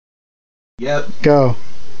Yep. Go.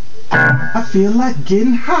 I feel like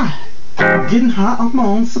getting high. Getting high on my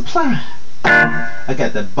own supply. I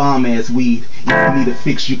got that bomb ass weed. If you need a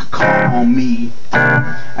fix, you could call on me.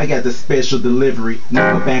 I got the special delivery.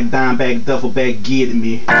 Nickel bag, dime bag, duffel bag, get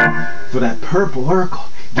me. For that purple Urkel.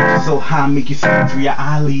 Get you so high, make you see through your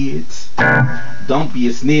eyelids. Don't be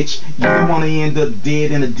a snitch. You don't wanna end up dead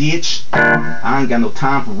in a ditch. I ain't got no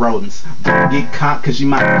time for rodents. Don't get caught cause you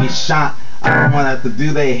might get shot. I don't wanna have to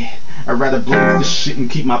do that. I'd rather blaze this shit and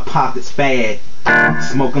keep my pockets fat.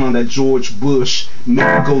 Smoking on that George Bush. Make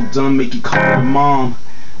you go dumb, make you call your mom.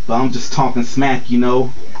 But I'm just talking smack, you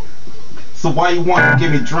know. So why you wanna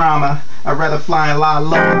give me drama? I'd rather fly and lie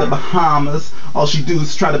low in the Bahamas. All she do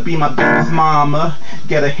is try to be my baby's mama.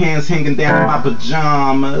 Got her hands hanging down in my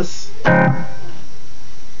pajamas.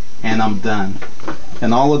 And I'm done.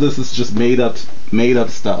 And all of this is just made up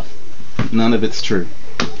stuff. None of it's true.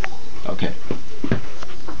 Okay.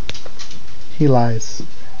 He lies.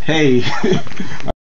 Hey.